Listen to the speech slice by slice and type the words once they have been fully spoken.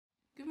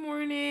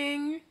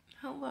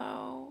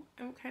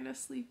kind of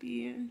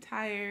sleepy and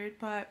tired,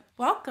 but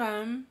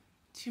welcome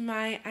to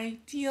my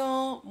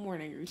ideal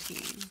morning routine.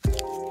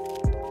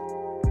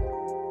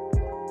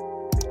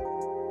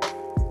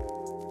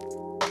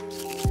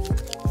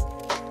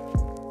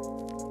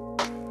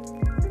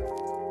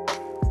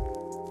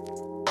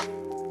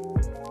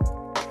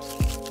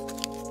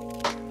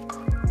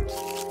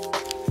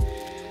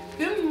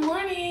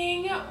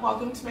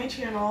 Welcome to my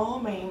channel.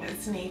 My name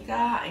is Nika.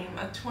 I am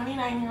a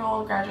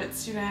 29-year-old graduate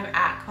student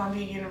at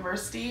Columbia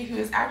University who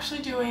is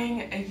actually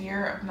doing a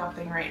year of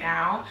nothing right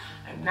now.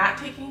 I'm not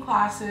taking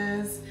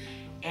classes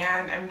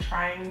and I'm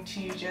trying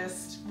to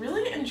just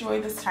really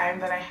enjoy this time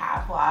that I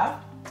have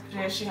left.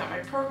 Finishing up my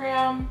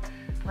program,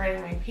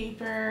 writing my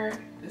paper.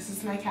 This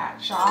is my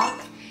cat Shock,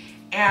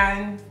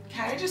 and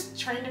kind of just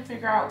trying to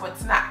figure out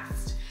what's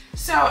next.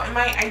 So in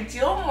my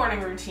ideal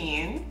morning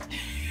routine,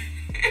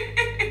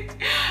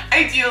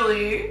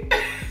 ideally,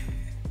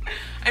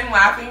 I'm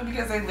laughing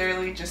because I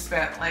literally just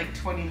spent like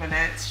 20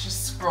 minutes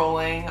just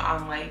scrolling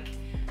on like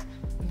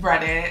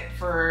Reddit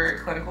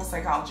for clinical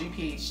psychology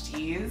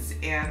PhDs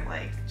and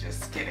like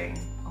just getting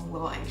a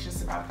little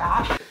anxious about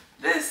that.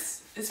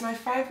 This is my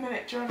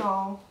 5-minute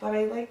journal that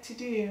I like to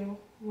do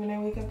when I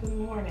wake up in the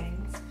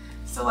mornings.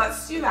 So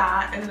let's do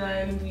that and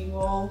then we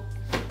will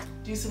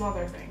do some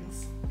other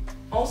things.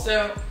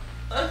 Also,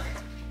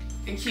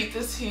 I keep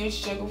this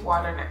huge jug of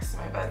water next to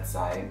my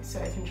bedside so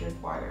I can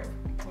drink water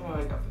when I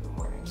wake up in the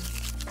morning.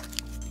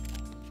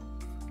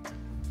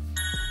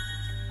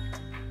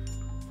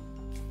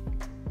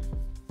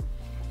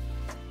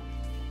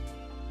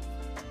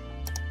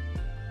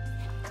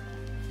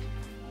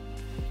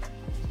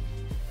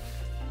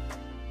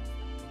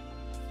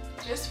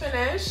 Just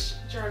finished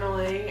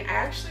journaling. I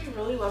actually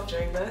really love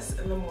doing this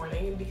in the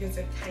morning because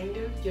it kind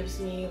of gives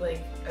me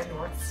like a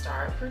North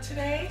Star for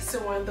today. So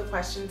one of the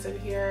questions in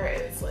here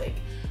is like,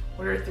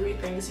 what are 3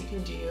 things you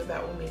can do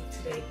that will make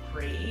today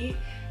great?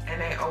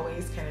 And I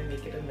always kind of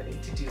make it a mini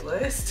to-do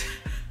list.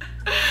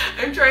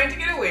 I'm trying to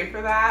get away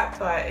from that,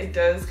 but it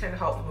does kind of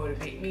help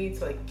motivate me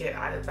to like get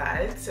out of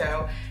bed.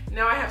 So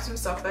now I have some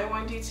stuff that I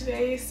want to do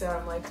today. So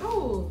I'm like,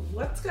 oh,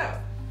 let's go.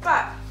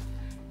 But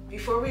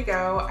before we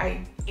go,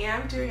 I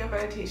am doing a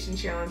meditation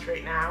challenge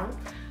right now.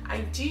 I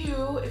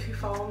do, if you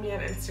follow me on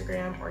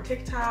Instagram or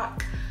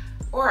TikTok,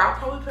 or I'll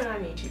probably put it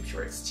on YouTube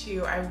Shorts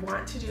too. I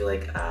want to do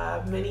like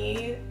a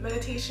mini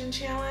meditation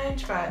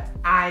challenge, but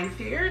I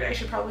figured I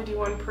should probably do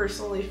one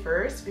personally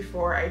first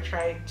before I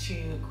try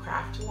to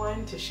craft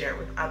one to share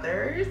with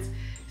others.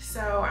 So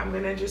I'm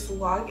gonna just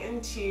log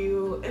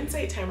into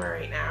Insight Timer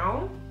right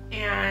now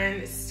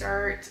and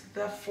start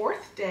the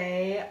 4th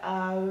day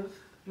of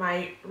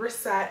my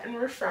Reset and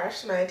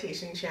Refresh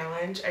meditation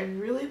challenge. I've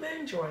really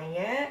been enjoying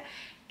it.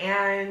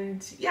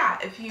 And yeah,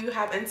 if you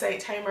have Insight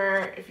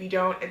Timer, if you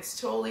don't, it's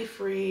totally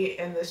free,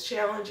 and this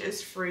challenge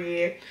is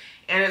free,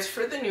 and it's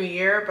for the new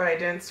year, but I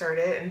didn't start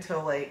it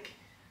until like,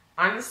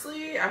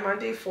 honestly, I'm on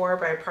day 4,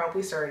 but I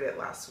probably started it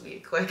last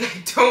week. Like,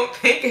 I don't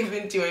think I've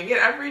been doing it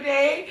every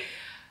day,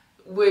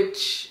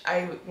 which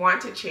I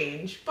want to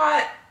change,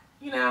 but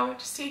you know,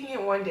 just taking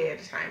it one day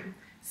at a time.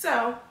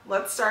 So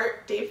let's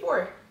start day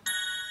 4.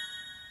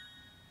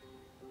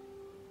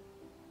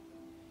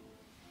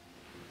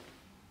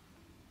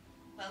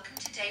 Welcome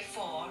to day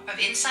 4 of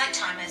Insight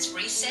Timer's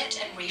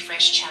Reset and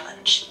Refresh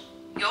Challenge.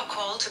 Your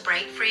call to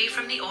break free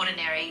from the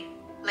ordinary,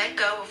 let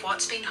go of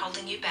what's been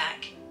holding you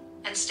back,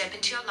 and step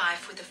into your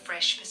life with a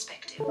fresh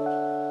perspective.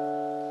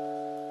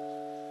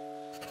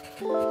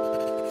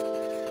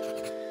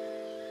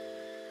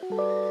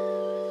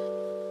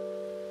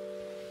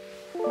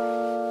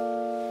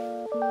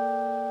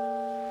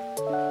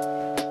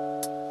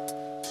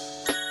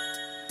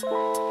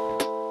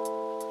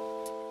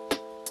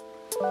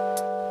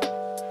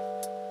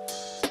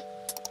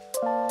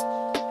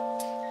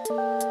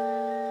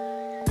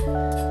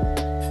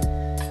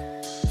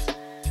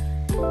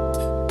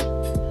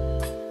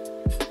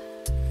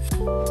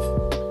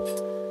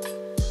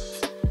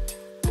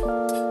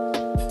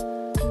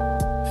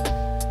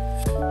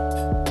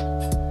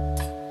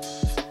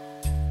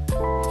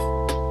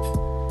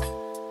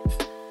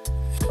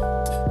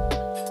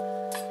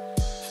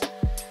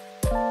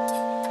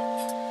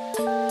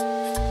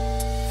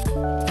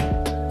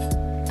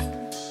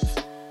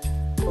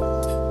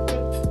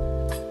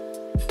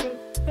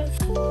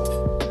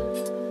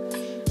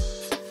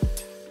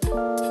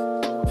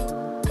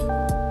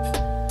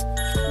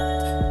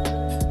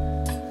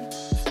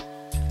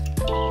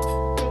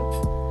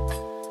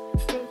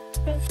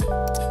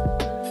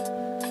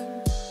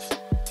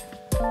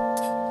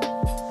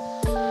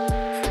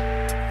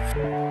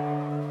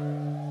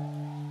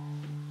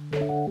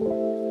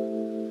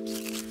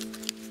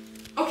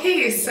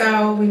 Okay,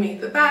 so we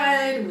made the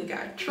bed, we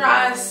got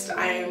dressed.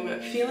 I'm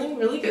feeling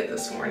really good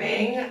this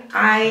morning.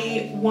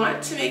 I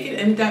want to make an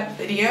in-depth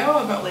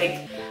video about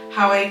like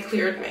how I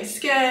cleared my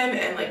skin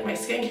and like my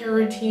skincare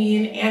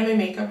routine and my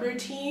makeup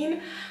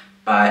routine,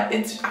 but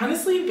it's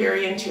honestly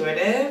very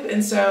intuitive,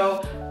 and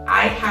so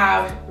I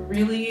have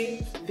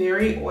really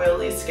very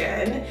oily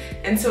skin,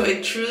 and so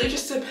it truly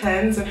just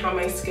depends on how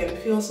my skin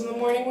feels in the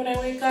morning when I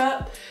wake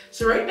up.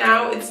 So right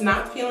now it's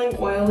not feeling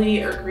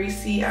oily or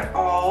greasy at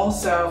all,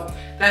 so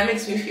that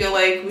makes me feel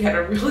like we had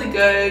a really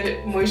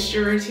good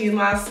moisture routine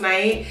last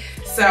night.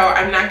 So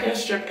I'm not going to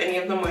strip any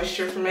of the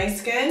moisture from my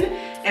skin,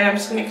 and I'm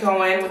just going to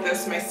go in with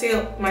this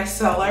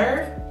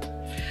micellar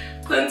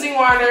cleansing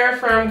water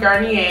from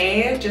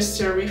Garnier just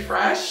to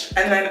refresh,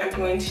 and then I'm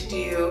going to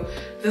do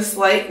this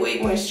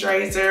lightweight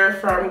moisturizer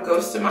from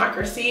Ghost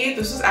Democracy.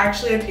 This was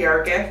actually a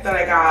PR gift that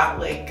I got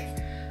like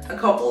a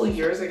couple of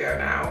years ago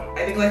now.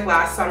 I think like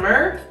last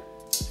summer.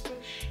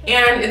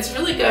 And it's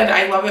really good.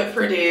 I love it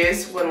for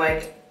days when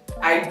like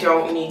I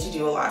don't need to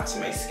do a lot to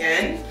my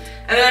skin.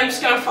 And then I'm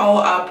just gonna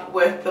follow up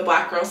with the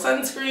Black Girl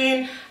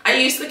sunscreen. I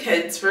use the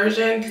kids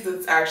version because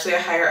it's actually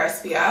a higher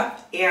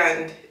SPF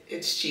and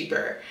it's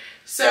cheaper.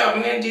 So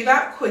I'm gonna do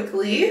that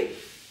quickly.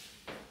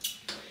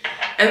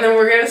 And then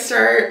we're gonna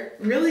start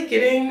really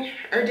getting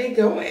our day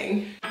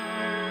going.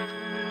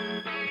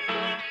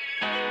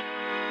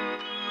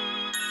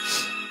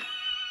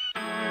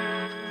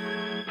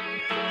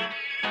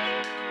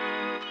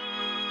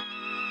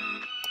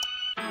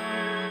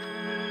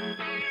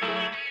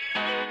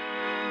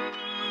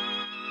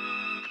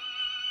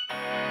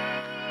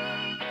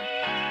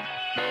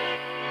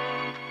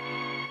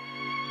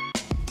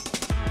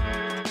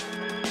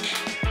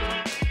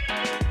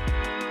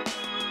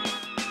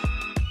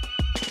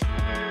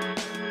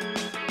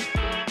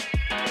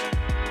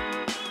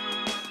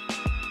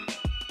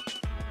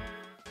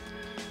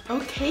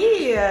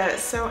 Okay,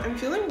 so I'm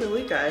feeling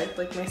really good.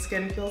 Like my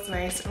skin feels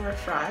nice and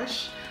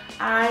refreshed.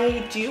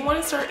 I do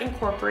want to start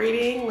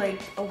incorporating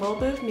like a little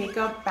bit of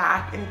makeup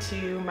back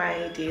into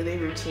my daily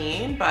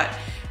routine, but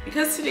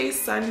because today's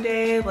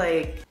Sunday,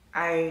 like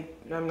I'm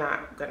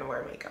not gonna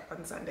wear makeup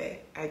on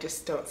Sunday. I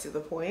just don't see the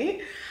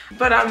point.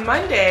 But on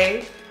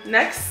Monday,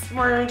 next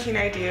morning routine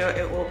I do,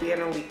 it will be on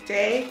a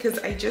weekday because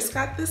I just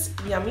got this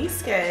yummy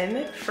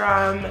skin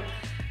from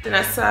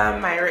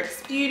Danessa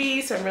Myricks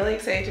Beauty, so I'm really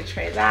excited to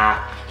try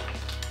that.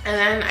 And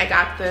then I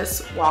got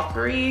this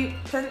Walkery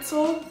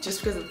pencil just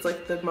because it's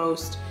like the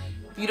most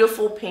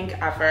beautiful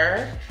pink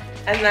ever.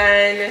 And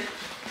then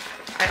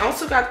I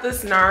also got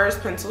this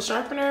NARS pencil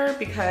sharpener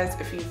because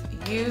if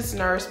you've used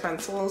NARS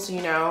pencils,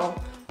 you know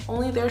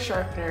only their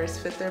sharpeners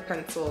fit their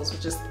pencils,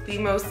 which is the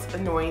most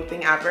annoying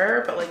thing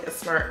ever, but like a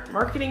smart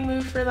marketing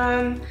move for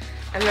them.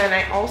 And then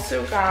I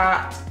also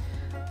got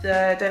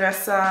the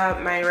Danessa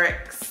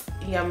Myricks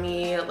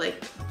Yummy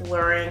like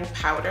blurring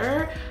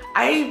powder.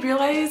 I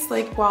realized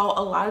like while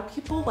a lot of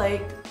people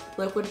like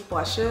liquid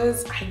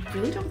blushes, I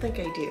really don't think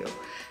I do.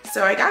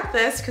 So I got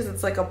this because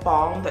it's like a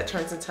balm that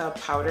turns into a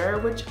powder,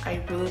 which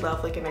I really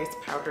love, like a nice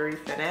powdery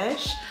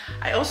finish.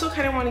 I also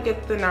kind of want to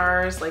get the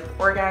NARS like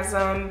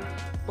Orgasm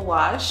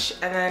blush,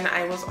 and then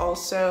I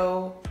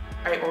also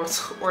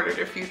ordered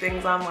a few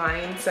things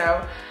online.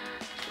 So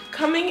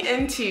coming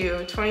into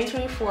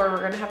 2024, we're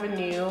gonna have a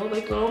new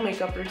like little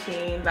makeup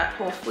routine that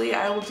hopefully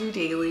I will do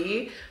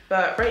daily.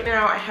 But right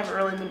now I haven't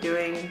really been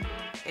doing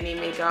any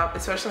makeup,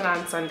 especially not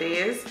on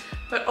Sundays.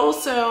 But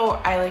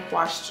also I like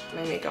washed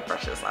my makeup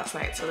brushes last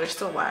night, so they're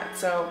still wet.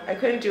 So I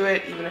couldn't do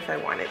it even if I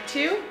wanted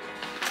to.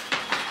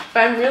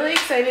 But I'm really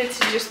excited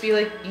to just be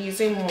like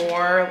using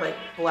more like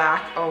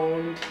Black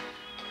owned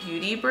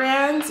beauty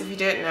brands. If you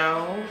didn't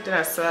know,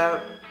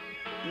 Danessa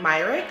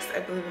Myricks, I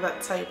believe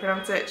that's how you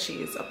pronounce it.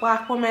 She's a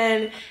Black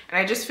woman, and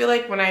I just feel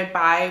like when I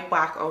buy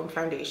Black owned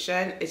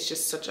foundation, it's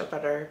just such a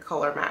better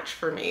color match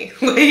for me.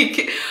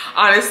 Like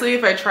honestly,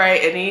 if I try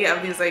any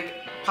of these like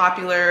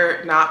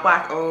popular not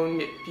Black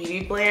owned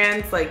beauty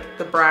brands, like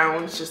the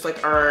browns just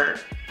like are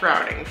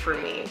browning for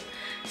me.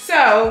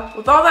 So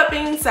with all that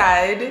being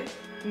said,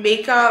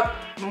 makeup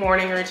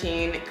morning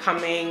routine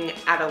coming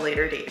at a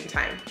later date and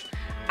time.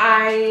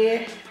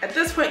 At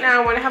this point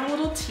now, I want to have a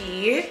little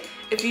tea.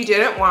 If you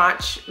didn't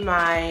watch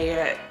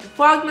my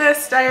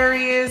Vlogmas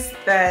diaries,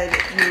 then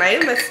you might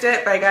have missed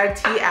it, but I got a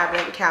tea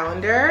advent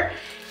calendar,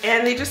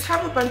 and they just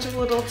have a bunch of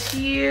little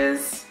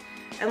teas.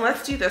 And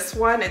let's do this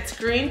one. It's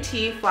green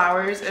tea,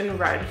 flowers, and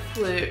red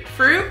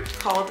fruit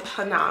called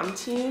Hanam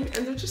tea,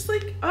 and they're just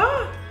like,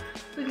 oh,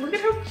 like look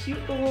at how cute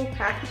the little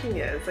packaging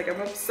is. Like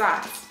I'm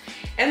obsessed.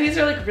 And these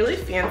are like really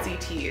fancy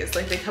teas.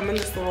 Like they come in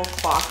this little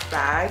cloth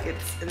bag.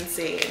 It's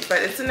insane,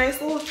 but it's a nice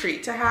little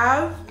treat to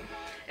have.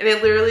 And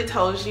it literally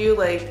tells you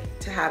like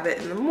to have it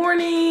in the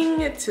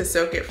morning, to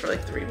soak it for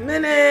like 3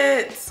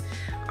 minutes,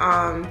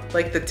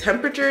 like the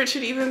temperature it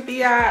should even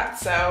be at.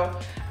 So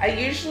I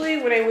usually,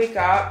 when I wake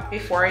up,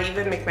 before I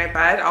even make my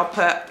bed, I'll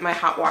put my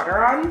hot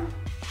water on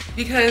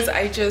because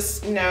I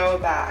just know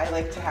that I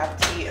like to have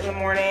tea in the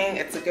morning.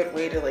 It's a good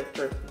way to like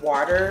drink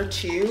water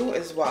too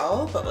as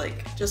well, but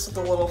like just with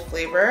a little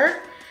flavor.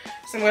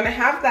 So I'm gonna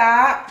have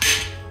that.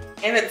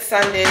 And it's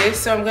Sunday,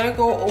 so I'm gonna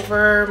go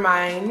over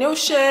my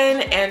Notion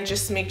and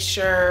just make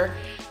sure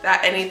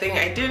that anything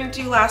I didn't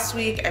do last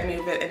week, I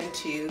move it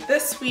into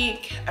this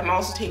week. I'm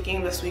also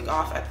taking this week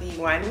off at the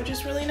UN, which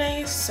is really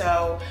nice,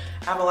 so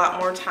I have a lot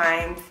more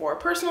time for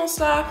personal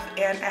stuff.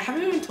 And I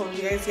haven't even told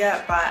you guys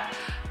yet, but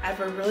I have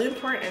a really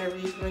important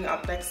interview coming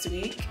up next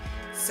week.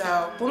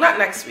 So, well, not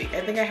next week.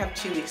 I think I have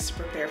 2 weeks to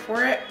prepare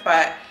for it,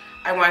 but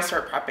I want to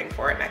start prepping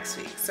for it next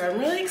week. So I'm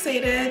really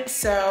excited.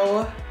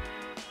 So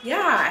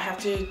yeah, I have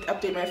to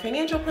update my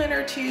financial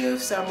planner too.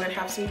 So I'm gonna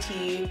have some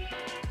tea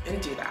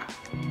and do that.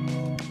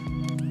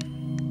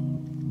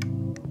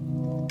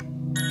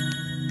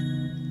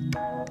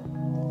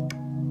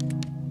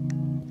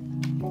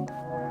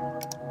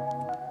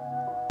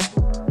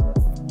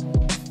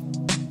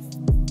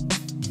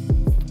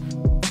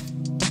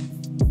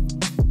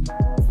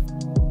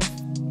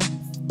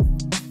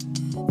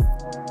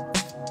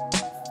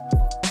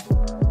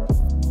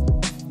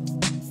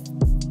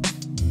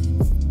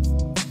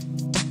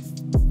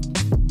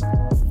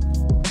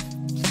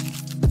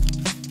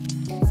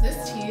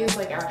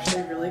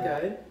 Actually really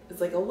good.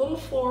 It's like a little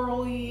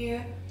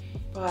florally,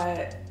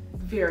 but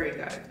very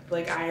good.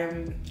 Like, I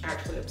am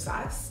actually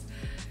obsessed.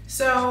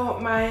 So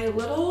my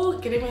little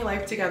getting my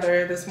life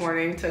together this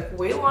morning took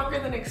way longer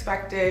than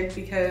expected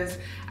because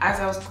as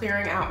I was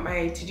clearing out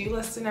my to-do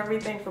list and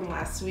everything from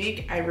last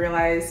week, I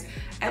realized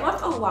I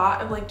left a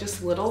lot of like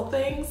just little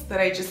things that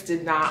I just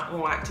did not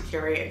want to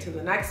carry into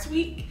the next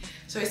week.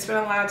 So I spent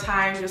a lot of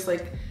time just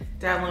like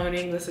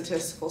downloading the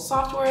statistical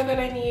software that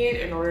I need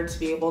in order to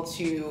be able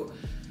to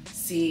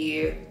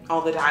see all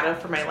the data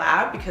for my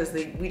lab because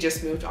we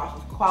just moved off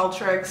of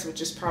Qualtrics,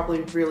 which is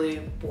probably really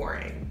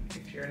boring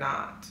if you're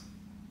not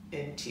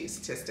into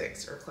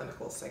statistics or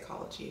clinical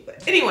psychology.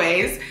 But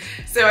anyways,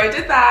 so I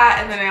did that,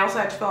 and then I also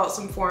had to fill out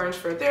some forms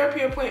for a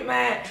therapy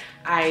appointment.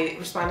 I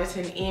responded to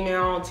an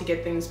email to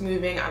get things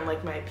moving on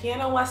like my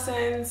piano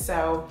lessons.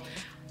 So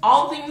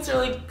all things are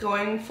like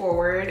going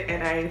forward,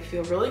 and I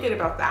feel really good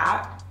about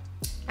that.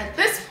 At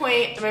this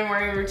point in my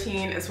morning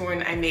routine is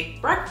when I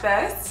make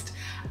breakfast.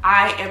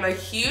 I am a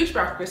huge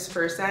breakfast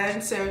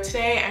person, so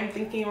today I'm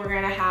thinking we're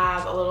gonna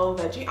have a little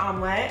veggie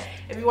omelet.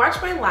 If you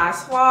watched my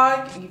last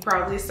vlog, you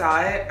probably saw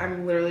it.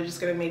 I'm literally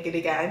just gonna make it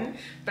again,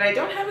 but I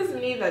don't have as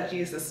many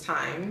veggies this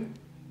time.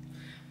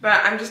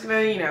 But I'm just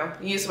gonna, you know,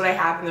 use what I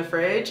have in the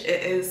fridge.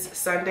 It is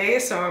Sunday,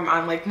 so I'm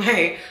on like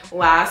my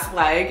last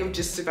leg of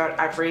just about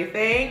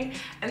everything.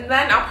 And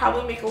then I'll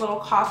probably make a little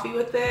coffee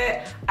with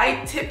it.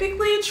 I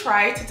typically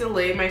try to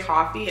delay my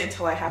coffee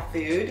until I have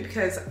food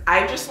because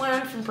I just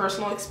learned from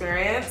personal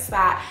experience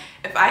that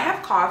if I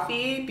have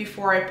coffee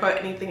before I put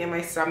anything in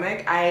my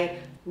stomach, I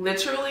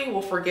literally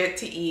will forget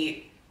to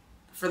eat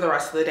for the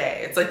rest of the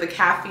day. It's like the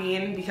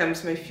caffeine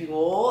becomes my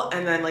fuel,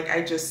 and then like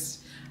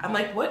I'm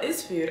like, what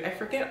is food? I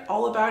forget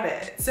all about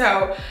it.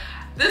 So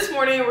this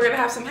morning we're gonna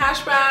have some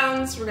hash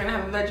browns, we're gonna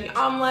have a veggie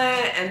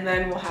omelet, and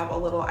then we'll have a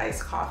little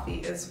iced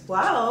coffee as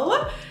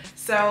well.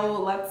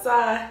 So let's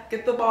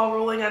get the ball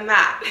rolling on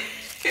that.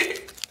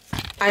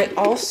 I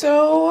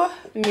also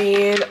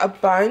made a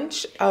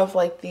bunch of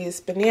like these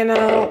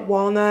banana,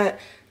 walnut,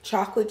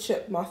 chocolate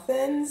chip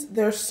muffins.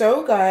 They're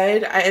so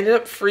good. I ended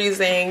up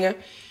freezing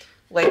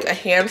like a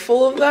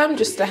handful of them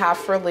just to have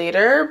for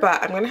later,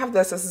 but I'm gonna have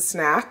this as a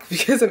snack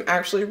because I'm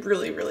actually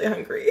really, really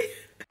hungry.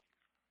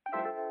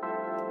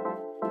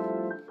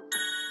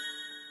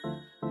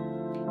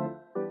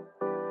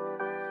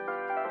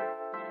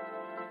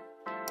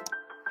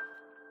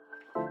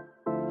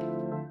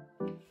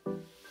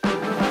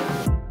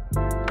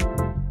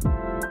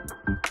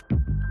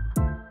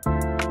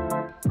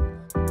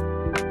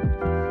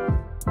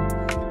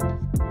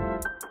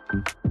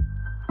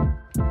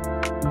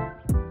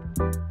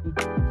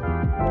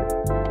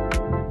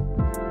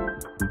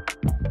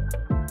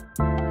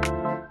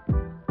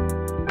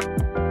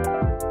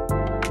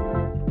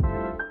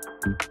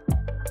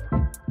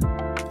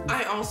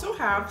 Also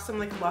have some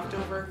like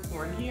leftover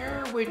corn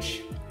here,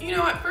 which, you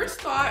know, at first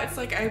thought it's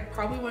like I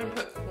probably wouldn't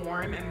put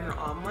corn in an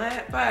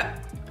omelet, but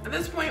at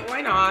this point,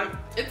 why not?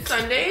 It's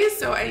Sunday,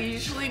 so I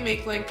usually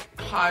make like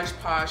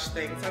hodgepodge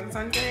things on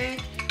Sunday.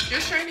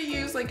 Just trying to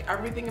use like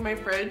everything in my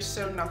fridge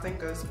so nothing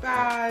goes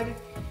bad.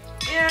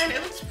 And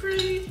it looks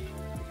pretty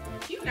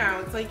cute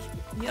now. It's like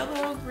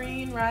yellow,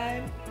 green,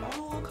 red,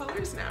 all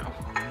colors now.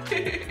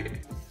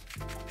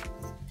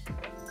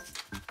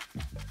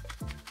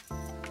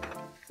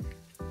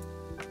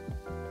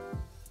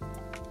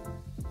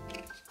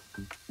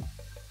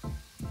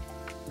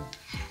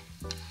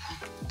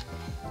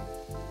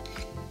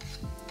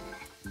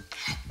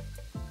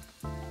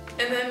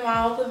 And then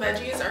while the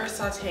veggies are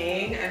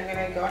sauteing, I'm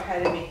gonna go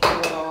ahead and make a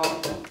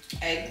little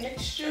egg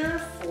mixture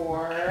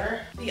for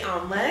the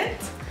omelet.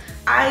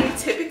 I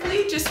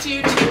typically just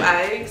do 2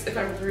 eggs. If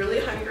I'm really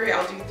hungry,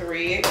 I'll do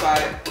 3,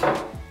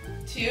 but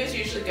 2 is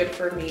usually good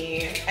for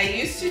me. I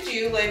used to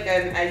do like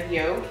an egg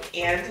yolk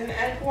and an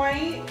egg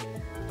white,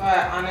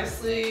 but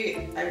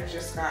honestly, I've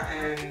just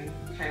gotten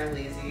kind of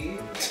lazy.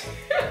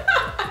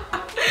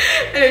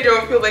 And I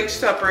don't feel like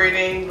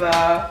separating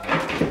the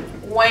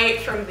white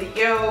from the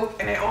yolk,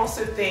 and I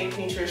also think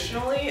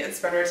nutritionally it's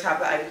better to have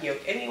the egg yolk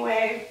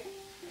anyway.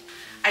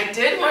 I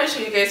did want to show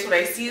you guys what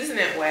I season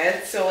it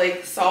with. So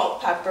like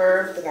salt,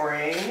 pepper,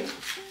 boring,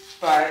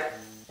 but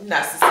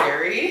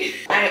necessary.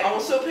 I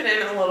also put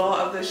in a little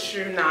of the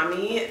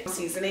tsunami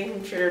seasoning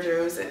from Trader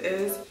Joe's. It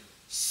is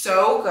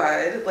So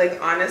good. Like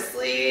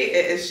honestly,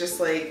 it is just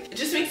like, it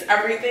just makes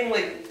everything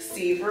like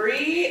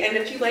savory. And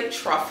if you like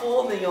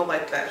truffle, then you'll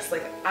like this.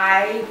 Like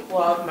I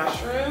love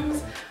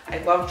mushrooms, I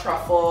love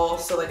truffle,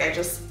 so like I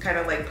just kind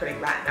of like putting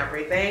that in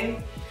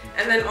everything.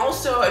 And then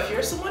also, if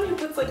you're someone who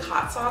puts like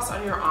hot sauce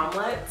on your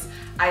omelets,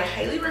 I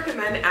highly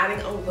recommend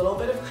adding a little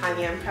bit of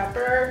cayenne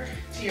pepper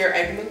to your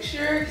egg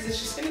mixture, because it's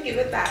just gonna give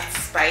it that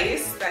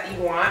spice that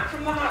you want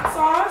from the hot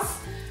sauce,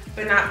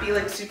 but not be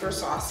like super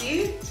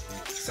saucy.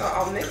 So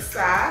I'll mix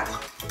that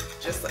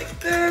just like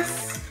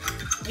this.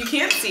 You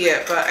can't see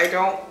it, but I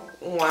don't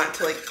want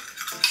to like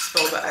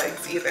spill the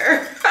eggs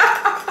either.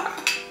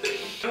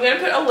 I'm gonna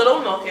put a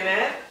little milk in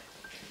it.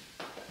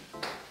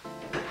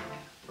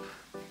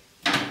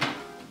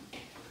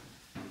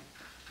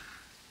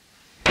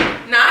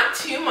 Not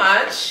too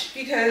much,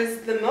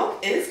 because the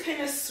milk is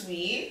kind of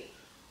sweet,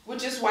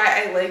 which is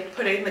why I like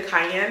putting the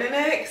cayenne in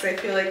it, because I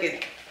feel like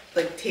it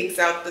like takes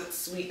out the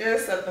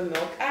sweetness that the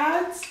milk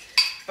adds.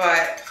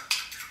 But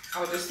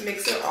I'll just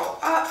mix it all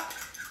up.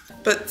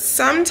 But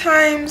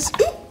sometimes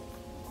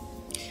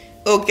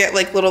it'll get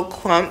like little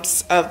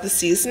clumps of the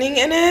seasoning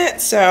in it,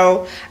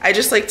 so I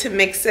just like to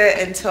mix it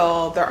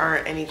until there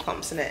aren't any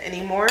clumps in it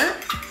anymore.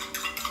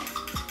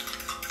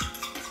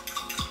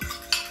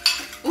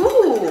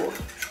 Ooh,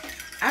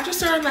 I have to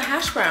start on the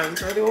hash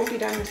browns or they won't be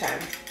done in time.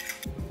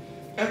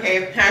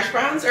 Okay, hash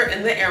browns are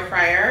in the air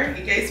fryer.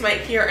 You guys might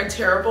hear a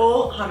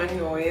terrible humming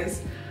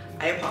noise.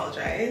 I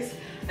apologize.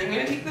 I'm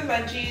gonna take the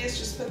veggies,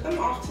 just put them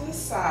off to the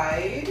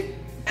side.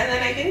 And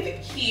then I think the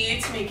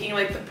key to making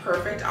like the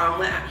perfect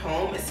omelet at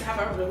home is to have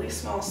a really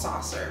small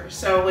saucer.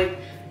 So like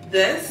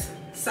this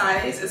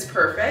size is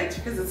perfect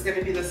because it's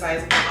gonna be the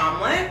size of the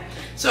omelet.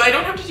 So I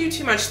don't have to do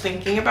too much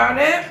thinking about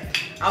it.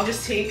 I'll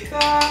just take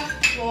the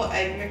little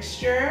egg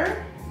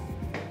mixture,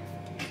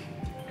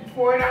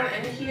 pour it on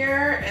in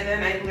here, and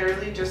then I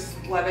literally just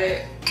let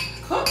it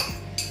cook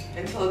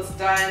until it's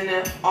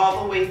done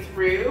all the way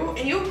through.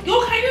 And you'll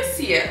kind of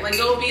see it. Like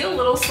it'll be a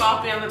little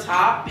sloppy on the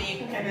top, but you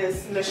can kind of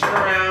smush it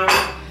around,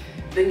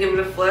 then give it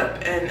a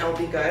flip and it'll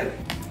be good.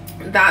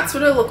 That's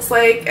what it looks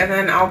like. And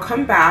then I'll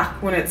come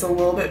back when it's a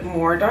little bit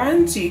more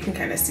done so you can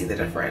kind of see the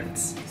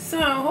difference. So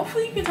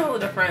hopefully you can tell the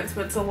difference,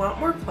 but it's a lot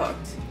more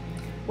cooked.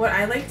 What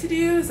I like to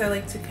do is I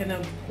like to kind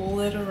of pull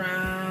it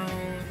around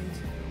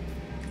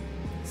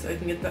so I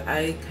can get the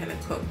egg kind of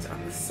cooked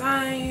on the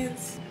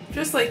sides.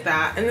 Just like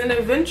that, and then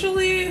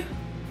eventually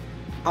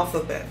I'll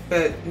flip it,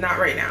 but not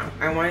right now.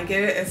 I want to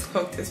get it as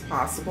cooked as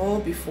possible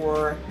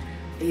before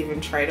I even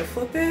try to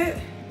flip it.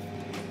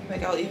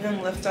 Like I'll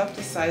even lift up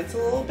the sides a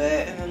little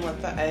bit and then let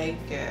the egg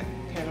get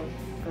kind of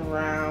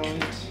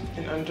around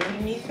and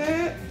underneath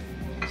it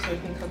so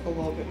it can cook a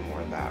little bit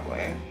more that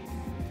way.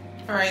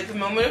 All right, the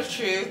moment of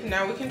truth.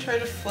 Now we can try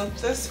to flip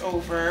this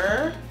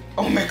over.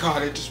 Oh my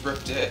God, I just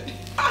ripped it.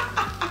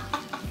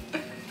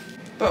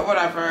 But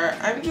whatever,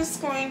 I'm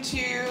just going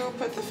to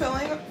put the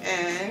filling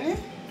in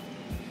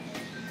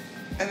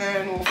and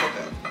then we'll flip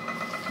it,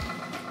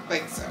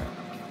 like so.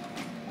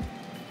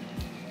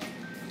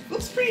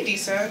 Looks pretty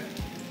decent.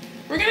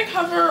 We're gonna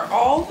cover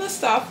all the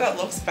stuff that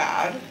looks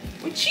bad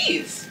with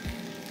cheese,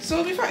 so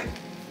it'll be fine.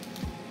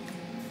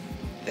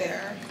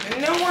 There,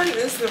 and no one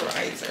is the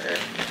riser.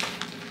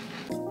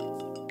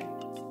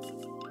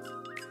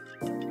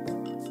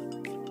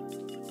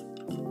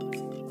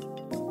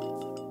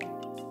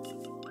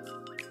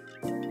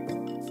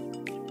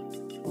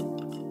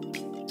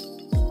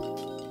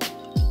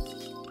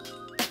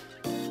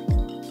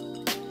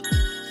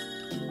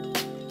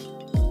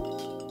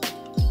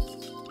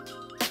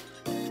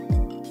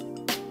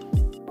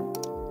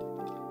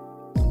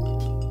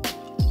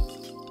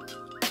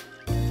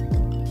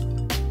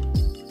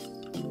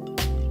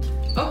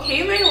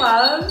 Okay, my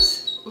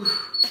loves. Oof,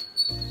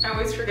 I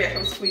always forget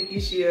how squeaky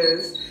she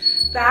is.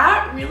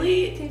 That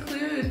really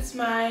concludes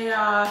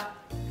my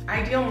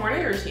ideal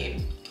morning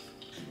routine.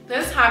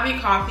 This happy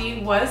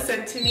coffee was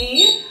sent to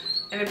me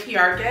in a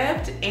PR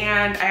gift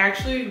and I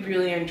actually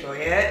really enjoy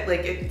it.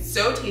 Like it's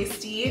so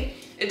tasty.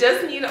 It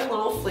does need a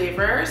little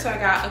flavor, so I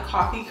got a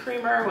coffee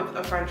creamer with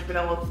a French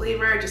vanilla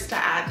flavor just to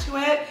add to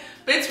it.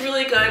 But it's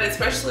really good,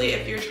 especially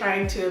if you're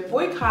trying to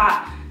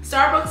boycott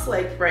Starbucks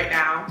like right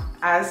now,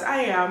 as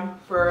I am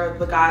for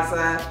the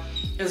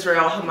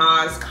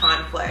Gaza-Israel-Hamas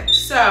conflict.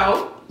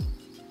 So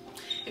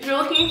if you're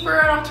looking for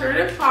an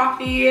alternative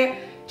coffee,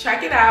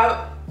 check it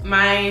out.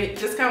 My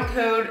discount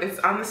code is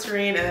on the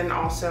screen and then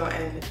also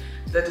in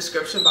the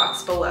description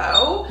box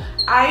below.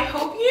 I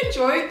hope you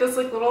enjoyed this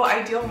like little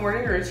ideal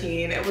morning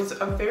routine. It was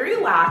a very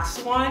lax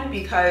one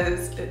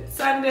because it's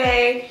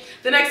Sunday.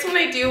 The next one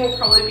I do will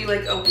probably be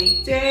like a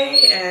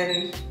weekday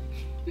and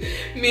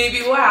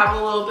maybe we'll have a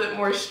little bit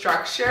more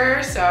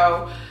structure.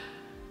 So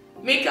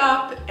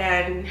makeup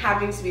and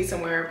having to be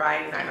somewhere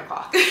by 9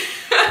 o'clock.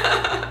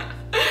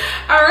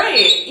 All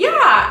right,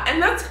 yeah,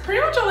 and that's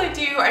pretty much all I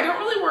do. I don't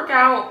really work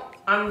out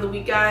on the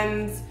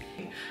weekends.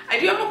 I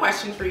do have a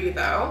question for you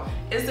though.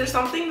 Is there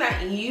something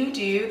that you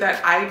do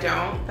that I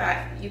don't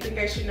that you think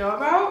I should know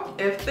about?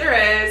 If there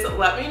is,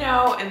 let me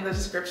know in the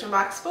description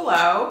box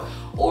below.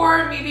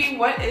 Or maybe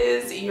what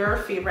is your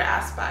favorite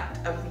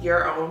aspect of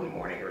your own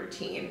morning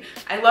routine?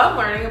 I love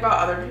learning about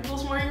other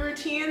people's morning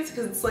routines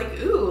because it's like,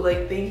 ooh,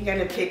 like they can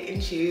kind of pick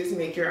and choose and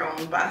make your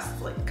own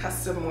best like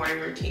custom morning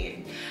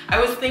routine. I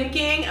was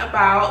thinking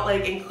about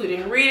like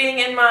including reading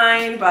in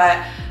mine,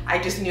 but I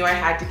just knew I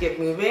had to get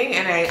moving,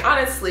 and I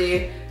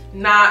honestly,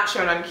 not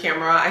shown on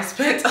camera, I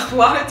spent a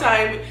lot of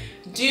time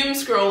doom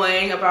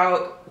scrolling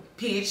about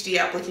PhD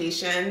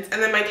applications,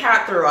 and then my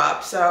cat threw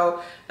up,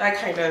 so that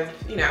kind of,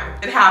 you know,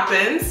 it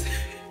happens.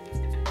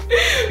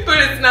 But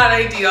it's not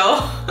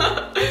ideal.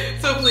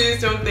 So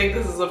please don't think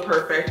this is a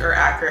perfect or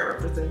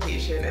accurate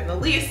representation in the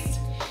least.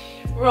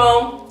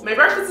 Well, my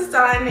breakfast is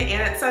done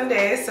and it's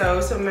Sunday,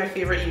 so some of my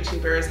favorite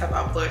YouTubers have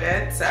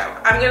uploaded. So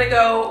I'm gonna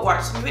go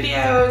watch some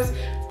videos.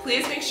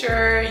 Please make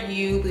sure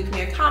you leave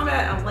me a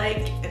comment, a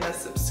like, and a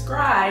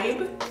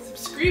subscribe.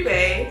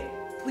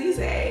 Please.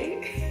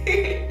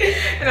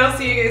 And I'll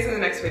see you guys in the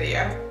next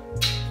video.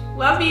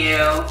 Love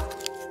you.